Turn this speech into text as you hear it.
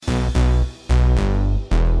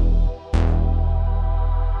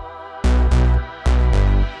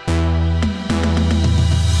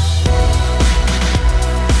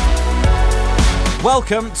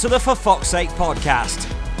Welcome to the For Fox's Sake podcast,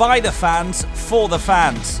 by the fans, for the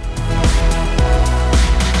fans.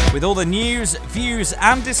 With all the news, views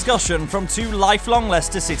and discussion from two lifelong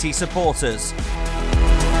Leicester City supporters.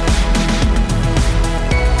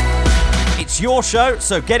 It's your show,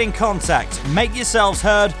 so get in contact, make yourselves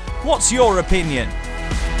heard. What's your opinion?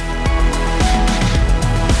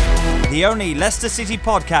 The only Leicester City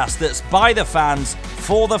podcast that's by the fans,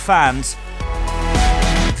 for the fans.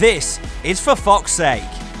 This is For Fox's Sake.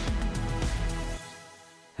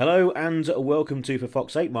 Hello and welcome to For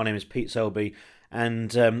Fox's Sake. My name is Pete Selby,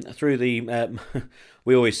 and through the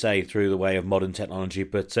we always say through the way of modern technology,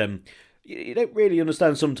 but you don't really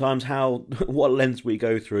understand sometimes how what lengths we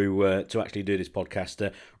go through to actually do this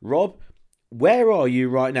podcast. Rob, where are you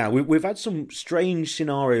right now? We've had some strange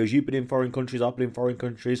scenarios. You've been in foreign countries. I've been in foreign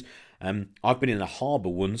countries. I've been in a harbour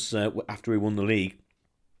once after we won the league.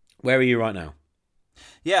 Where are you right now?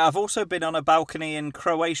 Yeah, I've also been on a balcony in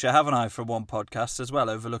Croatia, haven't I, for one podcast as well,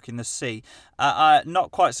 overlooking the sea.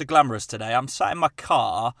 Not quite so glamorous today. I'm sat in my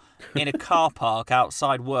car in a car park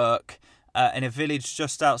outside work in a village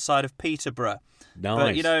just outside of Peterborough. Nice.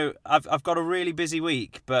 But, you know, I've got a really busy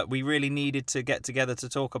week, but we really needed to get together to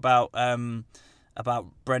talk about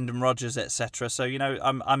Brendan Rodgers, etc. So, you know,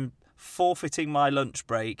 I'm forfeiting my lunch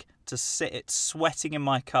break to sit sweating in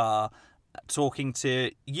my car talking to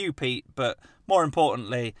you, Pete, but more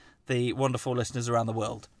importantly, the wonderful listeners around the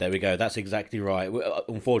world. There we go. That's exactly right.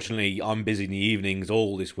 Unfortunately, I'm busy in the evenings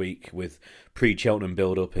all this week with pre-Cheltenham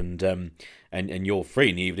build-up, and you're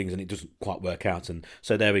free in the evenings, and it doesn't quite work out. And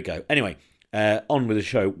so there we go. Anyway, on with the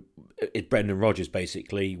show. It's Brendan Rodgers,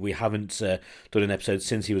 basically. We haven't done an episode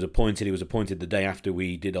since he was appointed. He was appointed the day after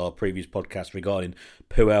we did our previous podcast regarding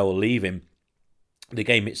Puel leaving. The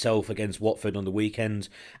game itself against Watford on the weekend,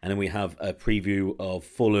 and then we have a preview of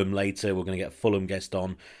Fulham later. We're going to get a Fulham guest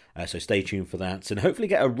on, so stay tuned for that, and hopefully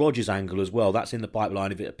get a Rodgers angle as well. That's in the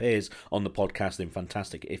pipeline. If it appears on the podcast, then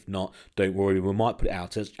fantastic. If not, don't worry, we might put it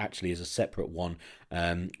out as a separate one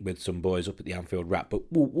with some boys up at the Anfield Wrap, but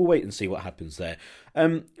we'll wait and see what happens there.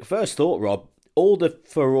 First thought, Rob. All the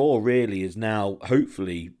furore really is now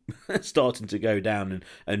hopefully starting to go down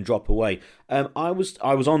and drop away. I was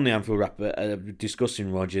on the Anfield Wrap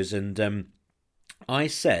discussing Rodgers, and I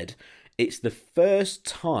said it's the first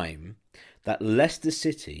time that Leicester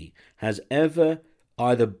City has ever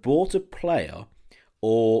either bought a player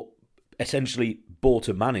or essentially bought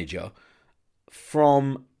a manager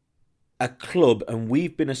from a club, and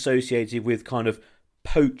we've been associated with kind of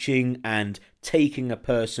poaching and taking a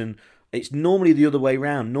person. It's normally the other way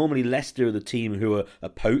round. Normally Leicester are the team who are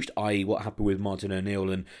poached, i.e. what happened with Martin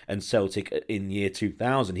O'Neill and Celtic in year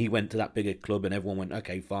 2000. He went to that bigger club and everyone went,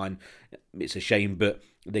 okay, fine, it's a shame, but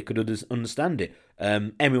they could understand it.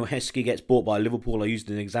 Emile Heskey gets bought by Liverpool. I used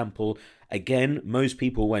an example. Again, most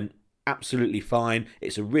people went, absolutely fine.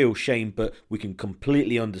 It's a real shame, but we can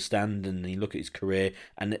completely understand, and you look at his career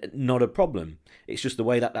and not a problem. It's just the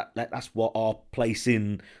way that's what our place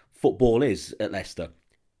in football is at Leicester.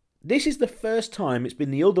 This is the first time it's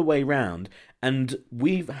been the other way round, and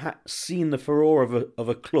we've seen the furore of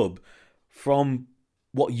a club from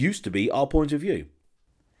what used to be our point of view.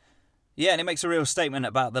 Yeah, and it makes a real statement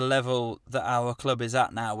about the level that our club is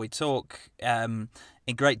at now. We talk in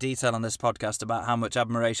great detail on this podcast about how much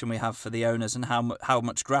admiration we have for the owners and how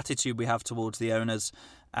much gratitude we have towards the owners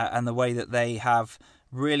and the way that they have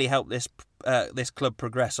really helped this club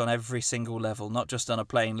progress on every single level, not just on a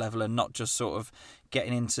playing level and not just sort of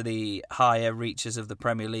getting into the higher reaches of the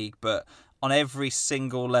Premier League, but on every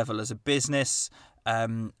single level as a business,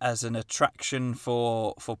 as an attraction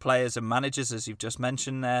for players and managers, as you've just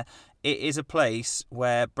mentioned there. It is a place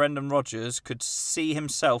where Brendan Rodgers could see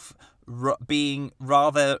himself would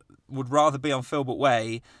rather be on Filbert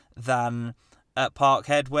Way than at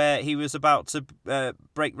Parkhead, where he was about to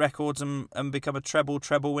break records and become a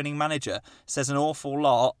treble winning manager. Says an awful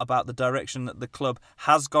lot about the direction that the club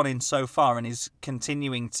has gone in so far and is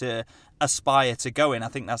continuing to aspire to go in. I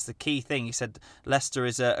think that's the key thing. He said Leicester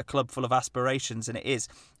is a club full of aspirations, and it is.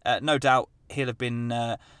 No doubt he'll have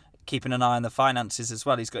been keeping an eye on the finances as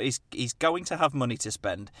well. He's going to have money to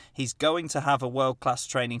spend. He's going to have a world-class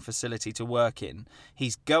training facility to work in.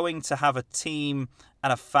 He's going to have a team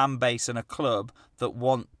and a fan base and a club that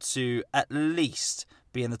want to at least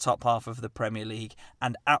be in the top half of the Premier League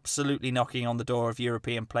and absolutely knocking on the door of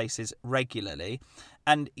European places regularly.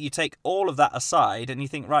 And you take all of that aside and you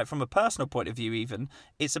think, right, from a personal point of view even,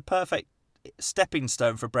 it's a perfect stepping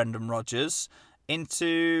stone for Brendan Rodgers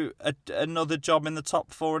into another job in the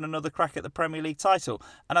top four and another crack at the Premier League title.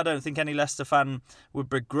 And I don't think any Leicester fan would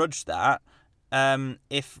begrudge that.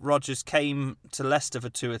 If Rodgers came to Leicester for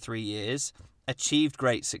 2 or 3 years achieved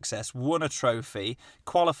great success, won a trophy,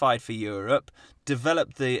 qualified for Europe,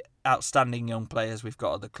 developed the outstanding young players we've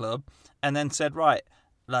got at the club, and then said, right,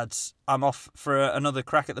 lads, I'm off for another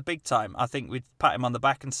crack at the big time. I think we'd pat him on the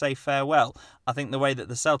back and say farewell. I think the way that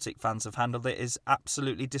the Celtic fans have handled it is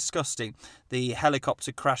absolutely disgusting. The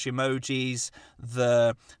helicopter crash emojis,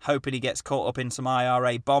 the hoping he gets caught up in some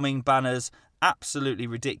IRA bombing banners, absolutely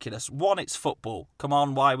ridiculous. One, it's football. Come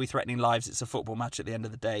on, why are we threatening lives? It's a football match at the end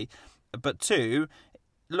of the day. But two,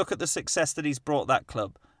 look at the success that he's brought that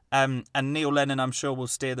club. And Neil Lennon, I'm sure, will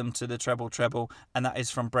steer them to the treble, and that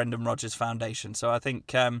is from Brendan Rodgers Foundation. So I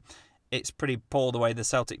think it's pretty poor the way the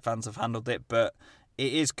Celtic fans have handled it, but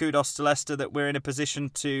it is kudos to Leicester that we're in a position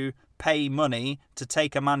to pay money to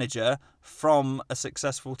take a manager from a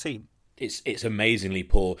successful team. It's amazingly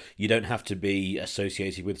poor. You don't have to be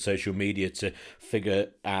associated with social media to figure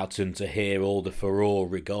out and to hear all the furore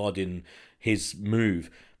regarding his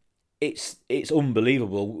move. It's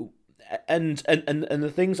unbelievable. And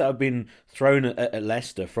the things that have been thrown at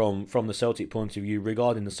Leicester from the Celtic point of view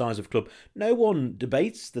regarding the size of club, no one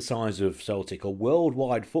debates the size of Celtic, a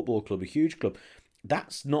worldwide football club, a huge club.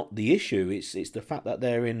 That's not the issue. It's the fact that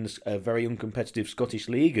they're in a very uncompetitive Scottish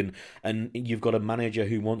league, and you've got a manager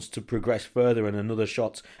who wants to progress further and another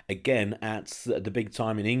shot again at the big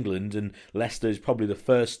time in England, and Leicester is probably the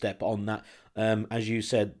first step on that. As you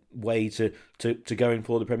said, way to going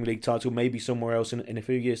for the Premier League title, maybe somewhere else in a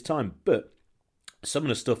few years' time. But some of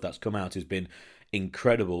the stuff that's come out has been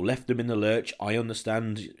incredible. Left them in the lurch. I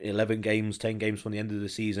understand 11 games, 10 games from the end of the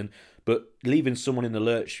season, but leaving someone in the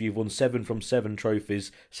lurch, you've won 7 from 7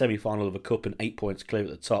 trophies, semi-final of a cup and 8 points clear at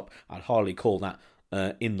the top. I'd hardly call that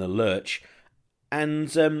in the lurch.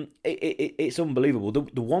 And it's unbelievable.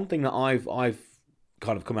 The one thing that I've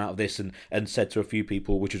kind of come out of this and said to a few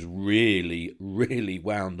people, which has really, really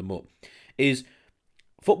wound them up, is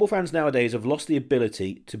football fans nowadays have lost the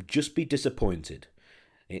ability to just be disappointed.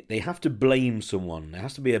 They have to blame someone. There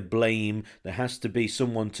has to be a blame. There has to be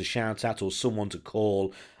someone to shout at or someone to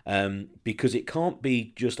call, because it can't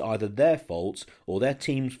be just either their fault or their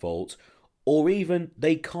team's fault, or even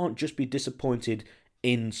they can't just be disappointed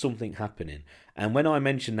in something happening. And when I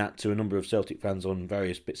mentioned that to a number of Celtic fans on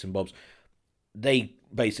various bits and bobs, they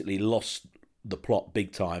basically lost the plot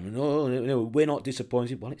big time. And, no, we're not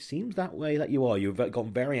disappointed. Well, it seems that way that you are. You've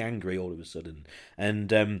gotten very angry all of a sudden. And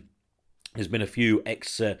there's been a few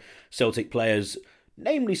ex-Celtic players,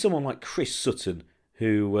 namely someone like Chris Sutton,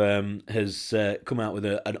 who has come out with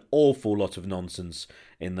an awful lot of nonsense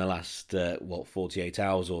in the last 48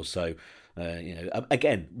 hours or so.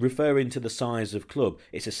 Again, referring to the size of club,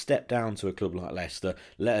 it's a step down to a club like Leicester.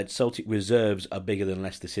 Celtic reserves are bigger than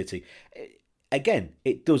Leicester City. Again,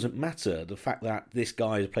 it doesn't matter. The fact that this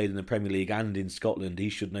guy has played in the Premier League and in Scotland, he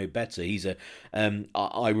should know better. He's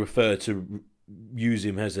I refer to use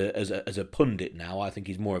him as a pundit now. I think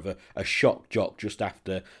he's more of a shock jock just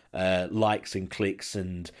after likes and clicks,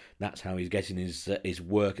 and that's how he's getting his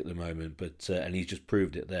work at the moment. But and he's just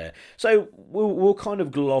proved it there. So we'll kind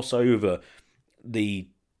of gloss over the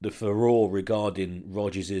furore regarding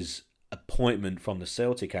Rodgers' appointment from the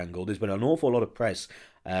Celtic angle. There's been an awful lot of press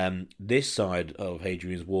this side of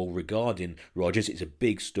Hadrian's Wall regarding Rodgers. It's a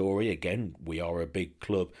big story. Again, we are a big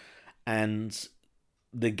club, and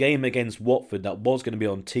the game against Watford that was going to be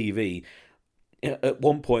on TV at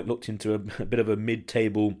one point looked into a bit of a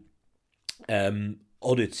mid-table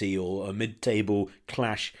oddity or a mid-table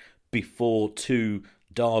clash before two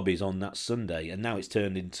derbies on that Sunday, and now it's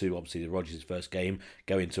turned into obviously the Rodgers' first game,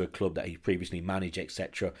 going to a club that he previously managed,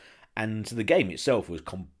 etc. And the game itself was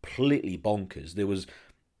completely bonkers. There was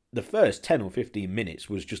the first 10 or 15 minutes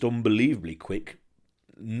was just unbelievably quick,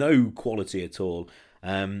 no quality at all.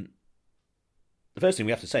 The first thing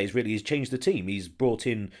we have to say is really he's changed the team. He's brought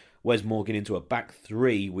in Wes Morgan into a back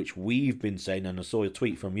three, which we've been saying, and I saw a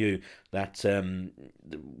tweet from you that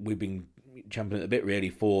we've been championing a bit really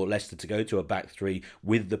for Leicester to go to a back three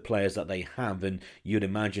with the players that they have, and you'd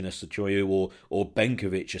imagine a Sochoyu or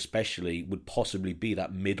Benkovic especially would possibly be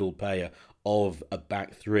that middle player of a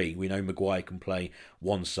back three. We know Maguire can play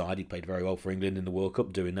one side. He played very well for England in the World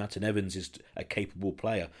Cup doing that, and Evans is a capable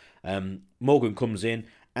player. Morgan comes in,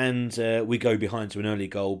 and we go behind to an early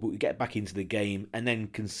goal, but we get back into the game and then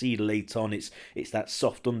concede late on. It's that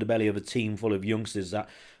soft underbelly of a team full of youngsters that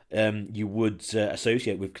you would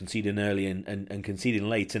associate with conceding early and conceding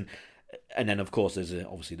late. And then, of course, there's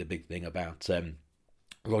obviously the big thing about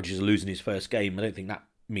Rodgers losing his first game. I don't think that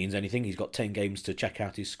means anything. He's got 10 games to check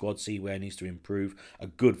out his squad, see where he needs to improve. A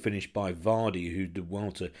good finish by Vardy, who did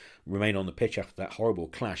well to remain on the pitch after that horrible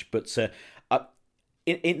clash. But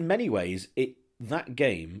in many ways, that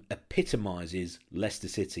game epitomises Leicester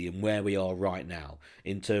City and where we are right now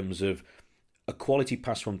in terms of a quality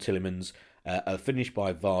pass from Tielemans, a finish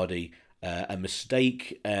by Vardy, a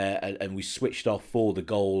mistake, and we switched off for the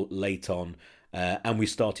goal late on, and we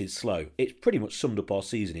started slow. It's pretty much summed up our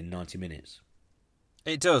season in 90 minutes.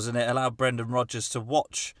 It does, and it allowed Brendan Rodgers to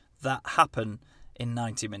watch that happen in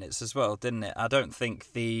 90 minutes as well, didn't it? I don't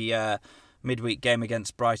think the midweek game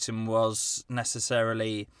against Brighton was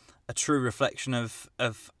necessarily a true reflection of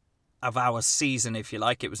our season, if you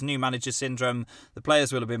like. It was new manager syndrome. The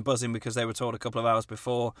players will have been buzzing because they were told a couple of hours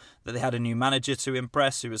before that they had a new manager to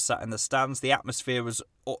impress who was sat in the stands. The atmosphere was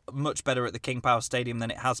much better at the King Power Stadium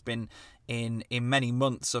than it has been in many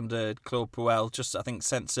months under Claude Puel. Just, I think,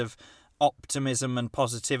 sense of optimism and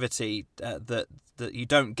positivity that you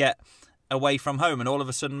don't get away from home. And all of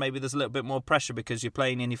a sudden, maybe there's a little bit more pressure because you're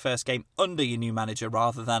playing in your first game under your new manager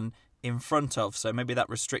rather than in front of. So maybe that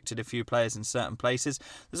restricted a few players in certain places.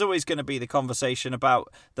 There's always going to be the conversation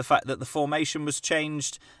about the fact that the formation was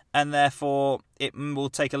changed, and therefore it will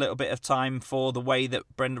take a little bit of time for the way that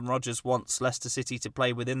Brendan Rodgers wants Leicester City to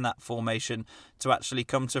play within that formation to actually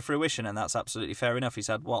come to fruition. And that's absolutely fair enough. He's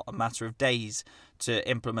had, a matter of days to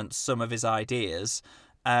implement some of his ideas.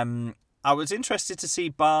 I was interested to see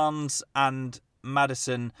Barnes and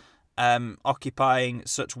Maddison occupying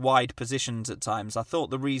such wide positions at times. I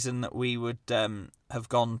thought the reason that we would have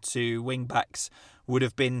gone to wing-backs would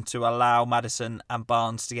have been to allow Maddison and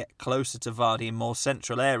Barnes to get closer to Vardy in more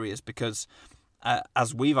central areas because,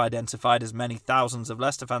 as we've identified, as many thousands of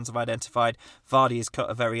Leicester fans have identified, Vardy has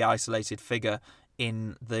cut a very isolated figure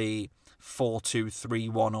in the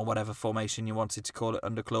 4-2-3-1 or whatever formation you wanted to call it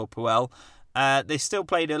under Claude Puel. They still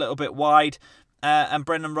played a little bit wide, and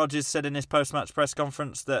Brendan Rodgers said in his post-match press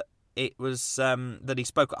conference that it was that he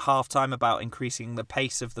spoke at half-time about increasing the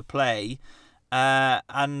pace of the play,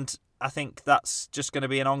 and I think that's just going to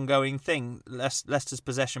be an ongoing thing. Leicester's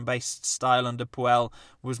possession-based style under Puel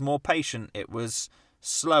was more patient. It was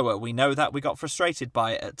slower. We know that. We got frustrated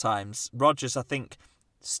by it at times. Rodgers, I think,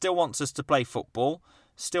 still wants us to play football,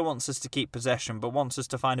 still wants us to keep possession, but wants us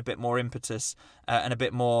to find a bit more impetus and a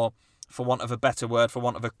bit more, for want of a better word, for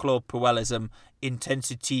want of a Claude Puelism,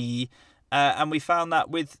 intensity. And we found that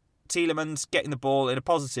with Tielemans getting the ball in a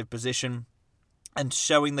positive position and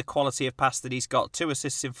showing the quality of pass that he's got. 2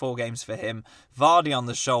 assists in 4 games for him. Vardy on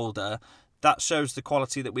the shoulder. That shows the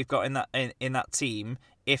quality that we've got in that team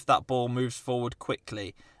if that ball moves forward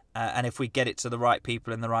quickly and if we get it to the right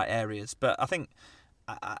people in the right areas. But I think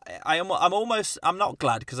I'm not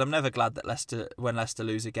glad, because I'm never glad that when Leicester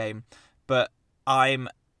lose a game, but I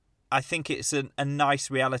think it's a nice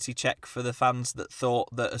reality check for the fans that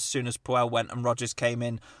thought that as soon as Puel went and Rodgers came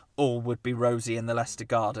in, all would be rosy in the Leicester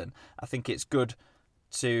garden. I think it's good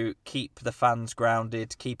to keep the fans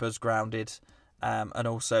grounded, keep us grounded, and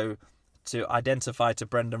also to identify to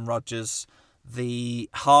Brendan Rodgers the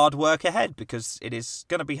hard work ahead, because it is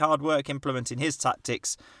going to be hard work implementing his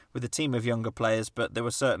tactics with a team of younger players, but there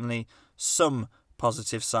were certainly some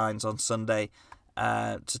positive signs on Sunday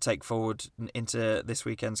to take forward into this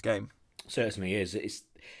weekend's game. Certainly is.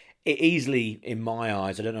 It easily, in my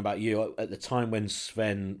eyes, I don't know about you, at the time when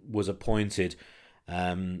Sven was appointed,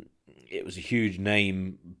 it was a huge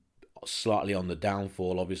name, slightly on the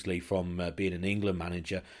downfall, obviously, from being an England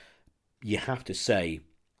manager. You have to say,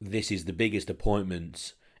 this is the biggest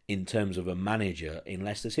appointment in terms of a manager in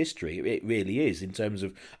Leicester's history. It really is, in terms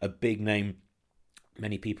of a big name.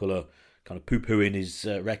 Many people are kind of poo-pooing his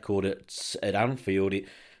record at Anfield. It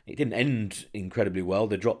didn't end incredibly well.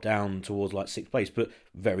 They dropped down towards like 6th place, but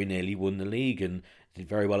very nearly won the league and did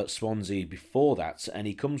very well at Swansea before that. And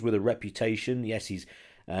he comes with a reputation. Yes, he's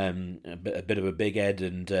a bit of a big head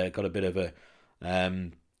and got a bit of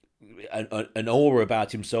an aura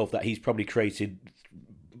about himself that he's probably created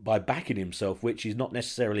by backing himself, which is not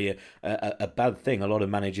necessarily a bad thing. A lot of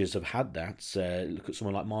managers have had that. Look at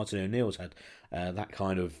someone like Martin O'Neill's had that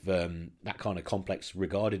kind of complex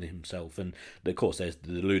regarding himself, and of course there's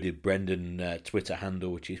the deluded Brendan Twitter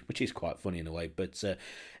handle, which is quite funny in a way. But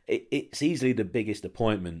it's easily the biggest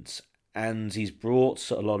appointment, and he's brought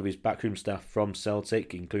a lot of his backroom staff from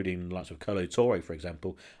Celtic, including the likes of Kolo Touré, for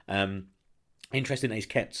example. Interesting that he's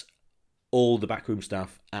kept all the backroom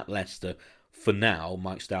staff at Leicester for now,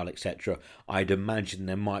 Mike Stowell, etc. I'd imagine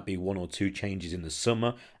there might be 1 or 2 changes in the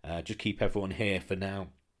summer. Just keep everyone here for now.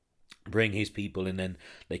 Bring his people, and then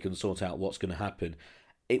they can sort out what's going to happen.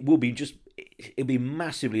 It'll be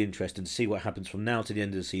massively interesting to see what happens from now to the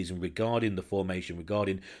end of the season regarding the formation,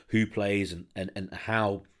 regarding who plays and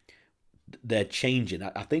how they're changing.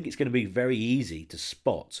 I think it's going to be very easy to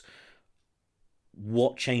spot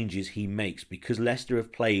what changes he makes, because Leicester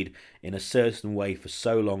have played in a certain way for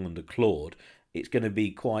so long under Claude. It's going to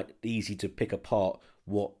be quite easy to pick apart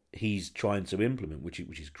what he's trying to implement, which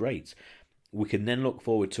is great. We can then look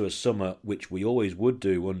forward to a summer, which we always would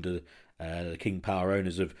do under the King Power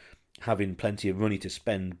owners, of having plenty of money to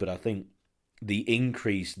spend. But I think the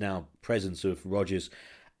increased now presence of Rodgers,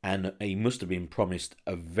 and he must have been promised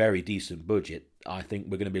a very decent budget. I think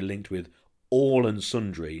we're going to be linked with all and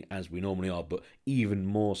sundry, as we normally are, but even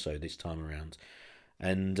more so this time around.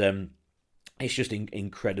 And it's just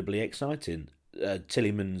incredibly exciting.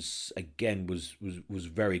 Tielemans again was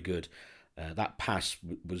very good. That pass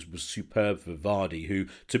was superb for Vardy, who,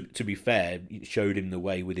 to be fair, showed him the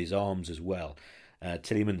way with his arms as well.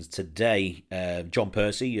 Tielemans today, John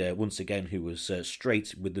Percy, once again, who was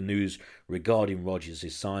straight with the news regarding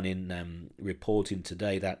Rodgers' signing, reporting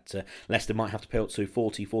today that Leicester might have to pay up to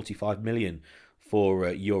 45 million for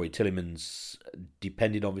Youri Tielemans,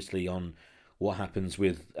 depending obviously on what happens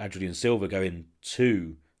with Adrien Silva going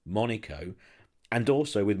to Monaco, and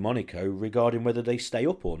also with Monaco regarding whether they stay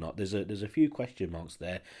up or not. There's a few question marks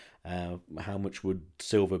there. How much would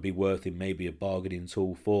Silva be worth in maybe a bargaining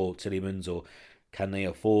tool for Tielemans, or can they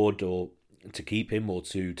afford or to keep him or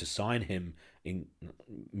to sign him, in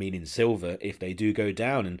meaning Silva, if they do go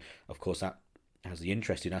down? And of course that has the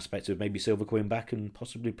interesting aspect of maybe Silva coming back and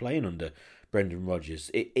possibly playing under Brendan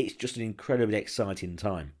Rodgers. It's just an incredibly exciting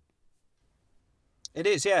time. It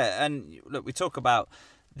is, yeah. And look, we talk about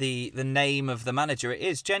the name of the manager. It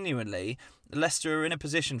is genuinely, Leicester are in a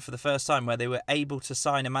position for the first time where they were able to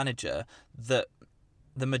sign a manager that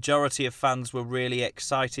the majority of fans were really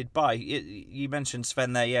excited by. You mentioned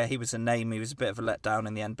Sven there, yeah, he was a name. He was a bit of a letdown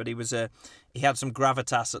in the end, but he had some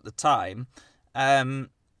gravitas at the time. And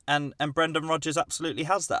Brendan Rodgers absolutely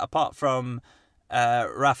has that. Apart from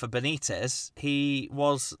Rafa Benitez, he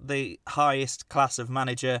was the highest class of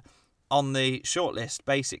manager on the shortlist,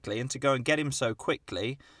 basically, and to go and get him so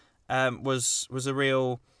quickly was a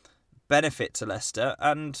real benefit to Leicester.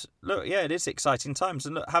 And look, yeah, it is exciting times.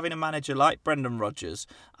 And look, having a manager like Brendan Rodgers,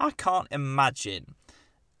 I can't imagine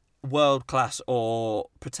world-class or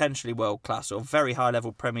potentially world-class or very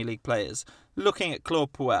high-level Premier League players looking at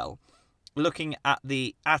Claude Puel, looking at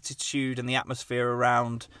the attitude and the atmosphere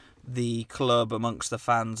around the club, amongst the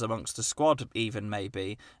fans, amongst the squad even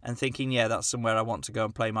maybe, and thinking, yeah, that's somewhere I want to go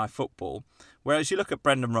and play my football. Whereas you look at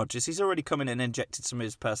Brendan Rodgers, he's already come in and injected some of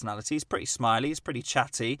his personality. He's pretty smiley, he's pretty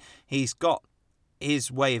chatty, he's got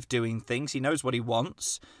his way of doing things, he knows what he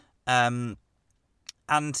wants, and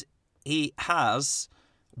he has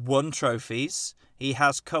won trophies. He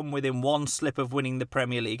has come within one slip of winning the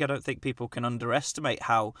Premier League. I don't think people can underestimate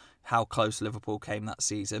how close Liverpool came that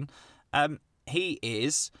season. He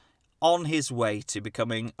is on his way to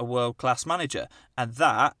becoming a world-class manager, and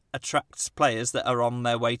that attracts players that are on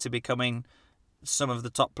their way to becoming some of the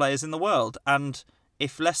top players in the world. And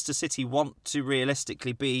if Leicester City want to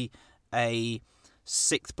realistically be a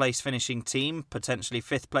 6th place finishing team, potentially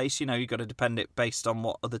 5th place, you've got to depend it based on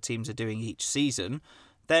what other teams are doing each season,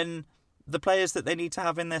 then the players that they need to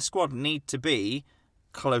have in their squad need to be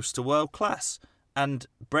close to world class. And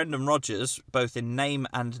Brendan Rodgers, both in name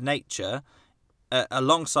and nature,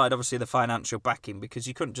 alongside obviously the financial backing, because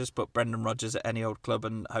you couldn't just put Brendan Rodgers at any old club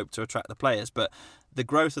and hope to attract the players, but the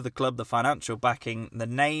growth of the club, the financial backing, the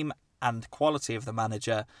name and quality of the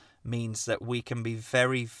manager means that we can be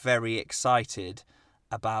very, very excited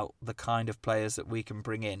about the kind of players that we can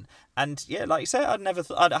bring in. And yeah, like you say, I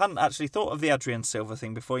hadn't actually thought of the Adrien Silva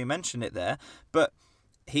thing before you mentioned it there, but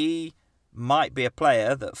he might be a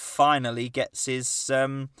player that finally gets his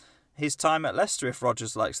time at Leicester if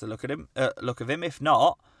Rodgers likes the look of him. If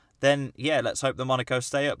not, then yeah, let's hope the Monaco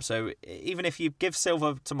stay up. So even if you give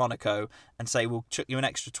Silva to Monaco and say we'll chuck you an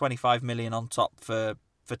extra 25 million on top for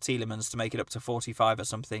Tielemans to make it up to 45 or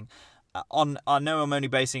something, I know I'm only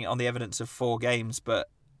basing it on the evidence of 4 games, but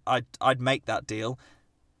I'd make that deal.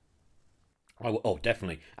 Oh,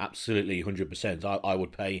 definitely, absolutely, 100%. I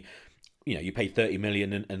would pay. You pay 30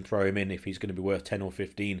 million and throw him in if he's going to be worth 10 or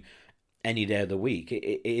 15 any day of the week.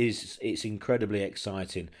 It's incredibly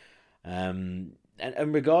exciting. And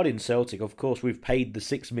regarding Celtic, of course, we've paid the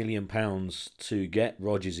 £6 million to get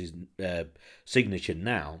Rodgers' signature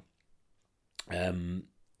now.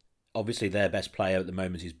 Obviously, their best player at the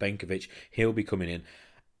moment is Benkovic. He'll be coming in.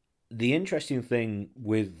 The interesting thing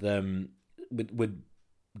with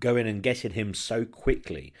going and getting him so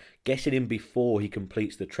quickly, getting him before he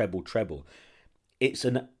completes the treble,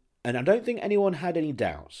 and I don't think anyone had any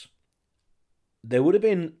doubts. There would have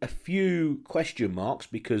been a few question marks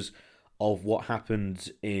because of what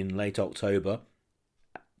happened in late October,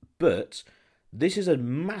 but this is a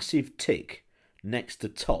massive tick next to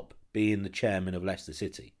top being the chairman of Leicester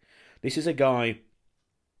City. This is a guy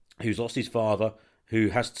who's lost his father, who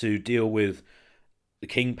has to deal with the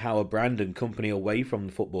King Power brand and company away from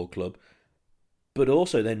the football club, but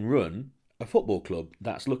also then run a football club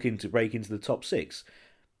that's looking to break into the top six.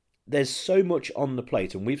 There's so much on the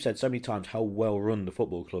plate, and we've said so many times how well run the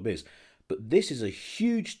football club is. But this is a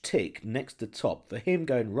huge tick next to top for him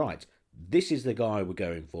going, right, this is the guy we're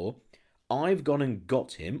going for. I've gone and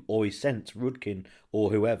got him, or he sent Rudkin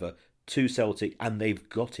or whoever to Celtic, and they've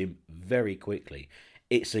got him very quickly.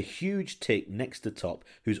 It's a huge tick next to top,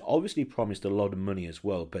 who's obviously promised a lot of money as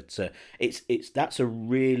well. But that's a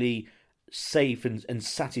really safe and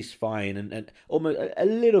satisfying and almost a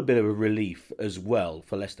little bit of a relief as well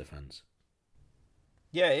for Leicester fans.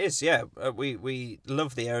 Yeah, it is. Yeah, we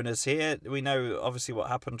love the owners here. We know obviously what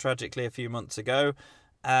happened tragically a few months ago.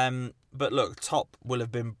 But look, Top will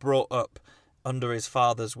have been brought up under his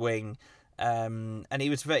father's wing, and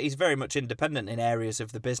he's very much independent in areas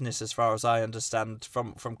of the business, as far as I understand.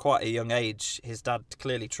 From quite a young age, his dad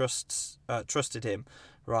clearly trusted him,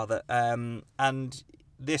 rather. And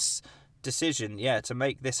this decision, to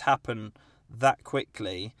make this happen that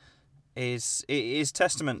quickly is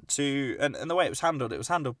testament to and the way it was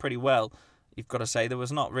handled pretty well. You've got to say there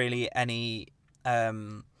was not really any there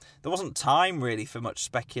wasn't time really for much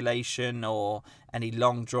speculation or any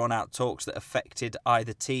long drawn out talks that affected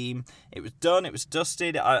either team. It was done, it was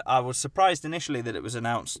dusted. I was surprised initially that it was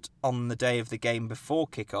announced on the day of the game before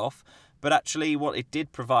kickoff, but actually what it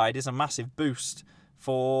did provide is a massive boost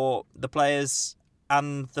for the players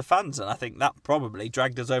and the fans, and I think that probably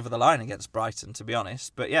dragged us over the line against Brighton, to be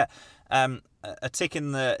honest. But a tick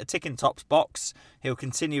in Top's box. He'll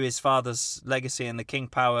continue his father's legacy and the King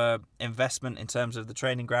Power investment in terms of the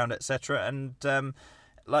training ground, etc. And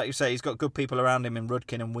like you say, he's got good people around him in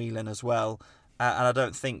Rudkin and Whelan as well. And I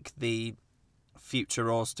don't think the future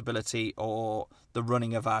or stability or the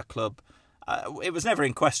running of our club, it was never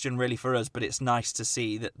in question really for us. But it's nice to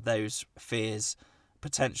see that those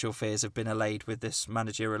potential fears have been allayed with this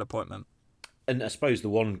managerial appointment. And I suppose the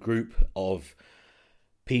one group of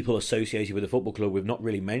people associated with the football club we've not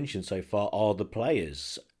really mentioned so far are the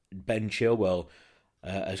players. Ben Chilwell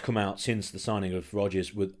has come out since the signing of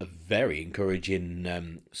Rodgers with a very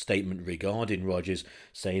encouraging statement regarding Rodgers,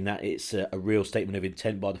 saying that it's a real statement of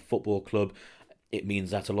intent by the football club. It means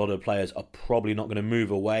that a lot of players are probably not going to move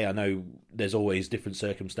away. I know there's always different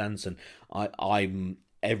circumstance, and I'm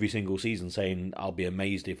every single season saying I'll be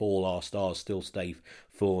amazed if all our stars still stay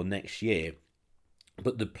for next year.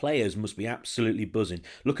 But the players must be absolutely buzzing.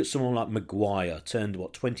 Look at someone like Maguire, turned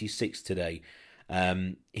 26 today.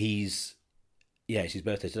 It's his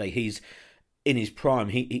birthday today. He's in his prime.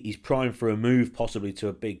 He's primed for a move, possibly to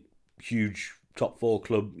a big, huge top four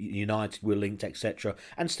club. United were linked, etc.,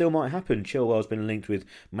 and still might happen. Chilwell's been linked with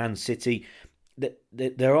Man City.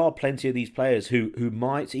 There are plenty of these players who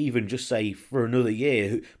might even just say for another year,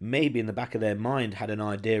 who maybe in the back of their mind had an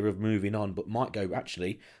idea of moving on, but might go,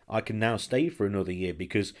 actually, I can now stay for another year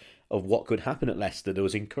because of what could happen at Leicester. There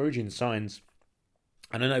was encouraging signs,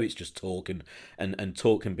 and I know it's just talk, and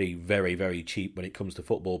talk can be very, very cheap when it comes to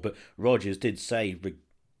football, but Rodgers did say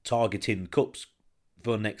targeting cups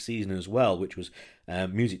for next season as well, which was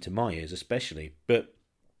music to my ears especially. But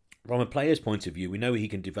from a player's point of view, we know he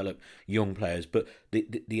can develop young players, but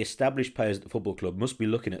the established players at the football club must be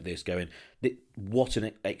looking at this going, what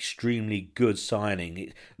an extremely good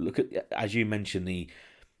signing. Look at, as you mentioned,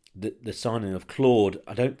 the signing of Claude.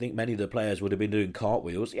 I don't think many of the players would have been doing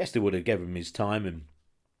cartwheels. Yes, they would have given him his time and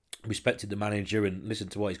respected the manager and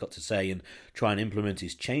listened to what he's got to say and try and implement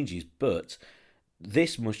his changes, but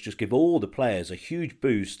this must just give all the players a huge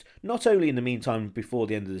boost, not only in the meantime before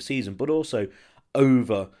the end of the season, but also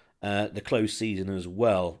over the close season as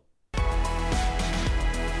well.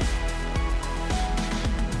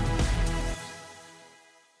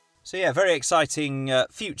 So very exciting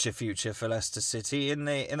future for Leicester City. In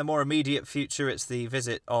the more immediate future, it's the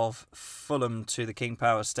visit of Fulham to the King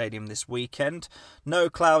Power Stadium this weekend.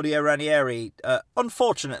 No Claudio Ranieri,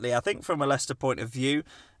 unfortunately, I think from a Leicester point of view.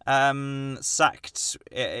 Sacked.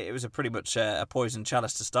 It was pretty much a poison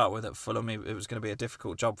chalice to start with at Fulham. It was going to be a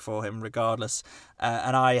difficult job for him regardless,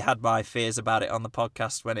 and I had my fears about it on the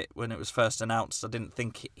podcast when it was first announced. I didn't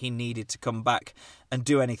think he needed to come back and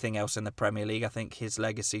do anything else in the Premier League. I think his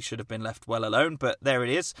legacy should have been left well alone, but there it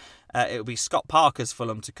is. It'll be Scott Parker's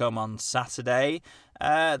Fulham to come on Saturday.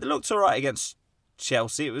 They looked all right against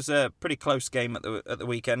Chelsea. It was a pretty close game at the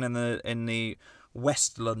weekend in the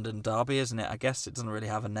West London derby, isn't it? I guess it doesn't really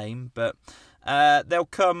have a name, but they'll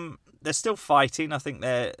come. They're still fighting. I think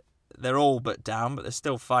they're all but down, but they're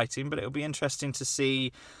still fighting. But it'll be interesting to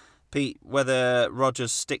see Pete, whether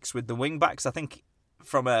Rodgers sticks with the wing-backs. I think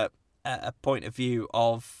from a point of view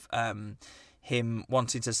of him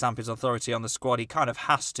wanting to stamp his authority on the squad, he kind of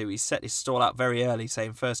has to. He set his stall out very early,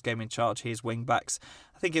 saying first game in charge, his wing-backs.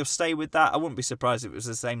 I think he'll stay with that. I wouldn't be surprised if it was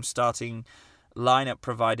the same starting lineup,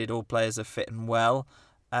 provided all players are fit and well.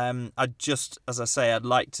 As I say, I'd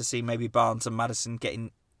like to see maybe Barnes and Maddison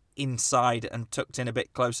getting inside and tucked in a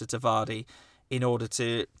bit closer to Vardy in order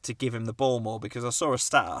to give him the ball more, because I saw a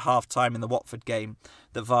stat at half-time in the Watford game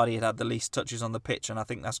that Vardy had the least touches on the pitch, and I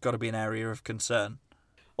think that's got to be an area of concern.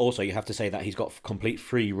 Also, you have to say that he's got complete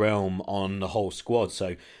free realm on the whole squad,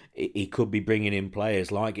 so he could be bringing in players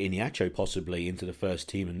like Iheanacho possibly into the first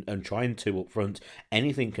team and trying to up front.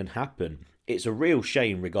 Anything can happen. It's a real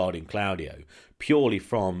shame regarding Claudio, purely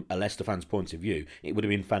from a Leicester fan's point of view. It would have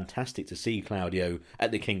been fantastic to see Claudio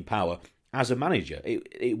at the King Power as a manager.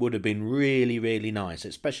 It would have been really, really nice,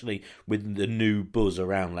 especially with the new buzz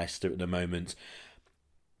around Leicester at the moment.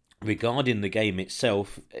 Regarding the game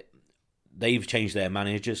itself, they've changed their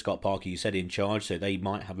manager, Scott Parker, you said, in charge, so they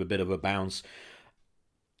might have a bit of a bounce.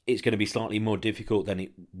 It's going to be slightly more difficult than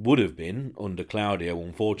it would have been under Claudio,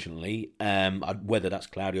 unfortunately. Whether that's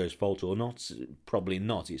Claudio's fault or not, probably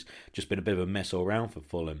not. It's just been a bit of a mess all round for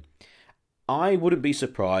Fulham. I wouldn't be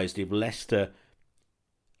surprised if Leicester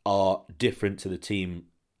are different to the team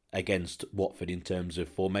against Watford in terms of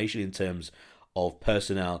formation, in terms of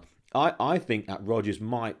personnel. I think that Rodgers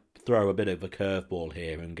might throw a bit of a curveball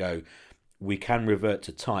here and go, we can revert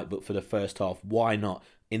to type, but for the first half, why not,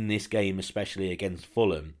 in this game, especially against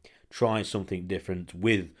Fulham, try something different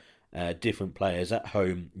with different players at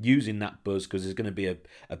home, using that buzz, because there's going to be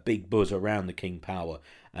a big buzz around the King Power,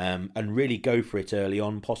 and really go for it early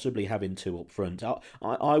on, possibly having two up front.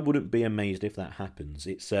 I wouldn't be amazed if that happens.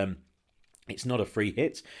 It's not a free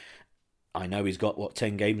hit. I know he's got,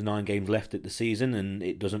 9 games left at the season, and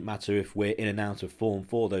it doesn't matter if we're in and out of form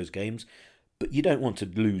for those games, but you don't want to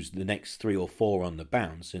lose the next 3 or 4 on the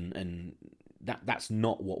bounce, and that's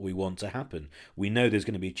not what we want to happen. We know there's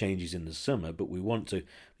going to be changes in the summer, but we want to,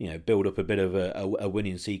 build up a bit of a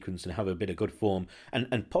winning sequence and have a bit of good form,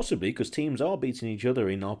 and possibly, because teams are beating each other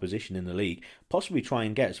in our position in the league, possibly try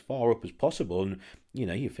and get as far up as possible. And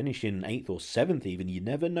you finish in 8th or 7th even. You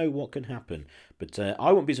never know what can happen. But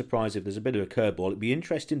I wouldn't be surprised if there's a bit of a curveball. It'd be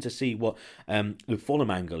interesting to see what the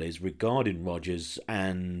Fulham angle is regarding Rodgers,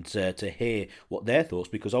 and to hear what their thoughts,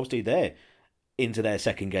 because obviously they're into their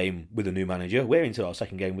second game with a new manager. We're into our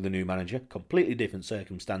second game with a new manager. Completely different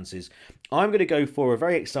circumstances. I'm going to go for a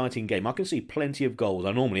very exciting game. I can see plenty of goals.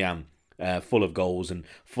 I normally am full of goals and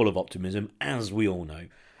full of optimism, as we all know.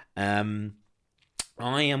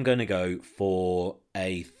 I am going to go for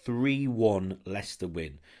a 3-1 Leicester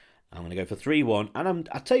win. I'm going to go for 3-1, and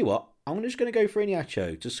I'll tell you what, I'm just going to go for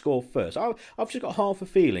Iheanacho to score first. I've just got half a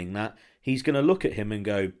feeling that he's going to look at him and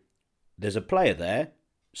go, there's a player there,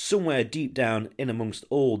 somewhere deep down in amongst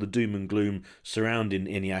all the doom and gloom surrounding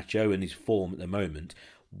Iheanacho and his form at the moment.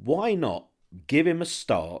 Why not give him a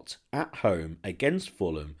start at home against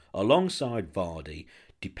Fulham alongside Vardy,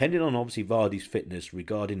 depending on obviously Vardy's fitness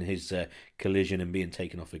regarding his collision and being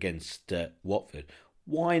taken off against Watford.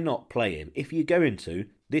 Why not play him? If you're going to,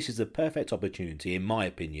 this is the perfect opportunity, in my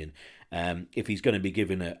opinion, if he's going to be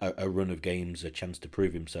given a run of games, a chance to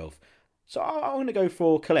prove himself. So I'm going to go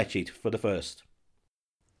for Kelechi for the first.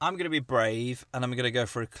 I'm going to be brave, and I'm going to go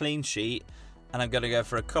for a clean sheet, and I'm going to go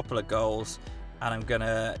for a couple of goals, and I'm going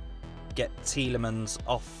to get Tielemans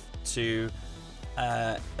off to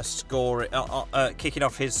a score, kicking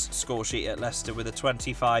off his score sheet at Leicester with a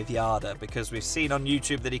 25-yarder, because we've seen on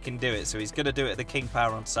YouTube that he can do it, so he's going to do it at the King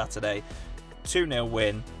Power on Saturday. 2-0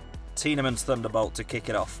 win, Tielemans Thunderbolt to kick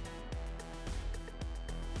it off.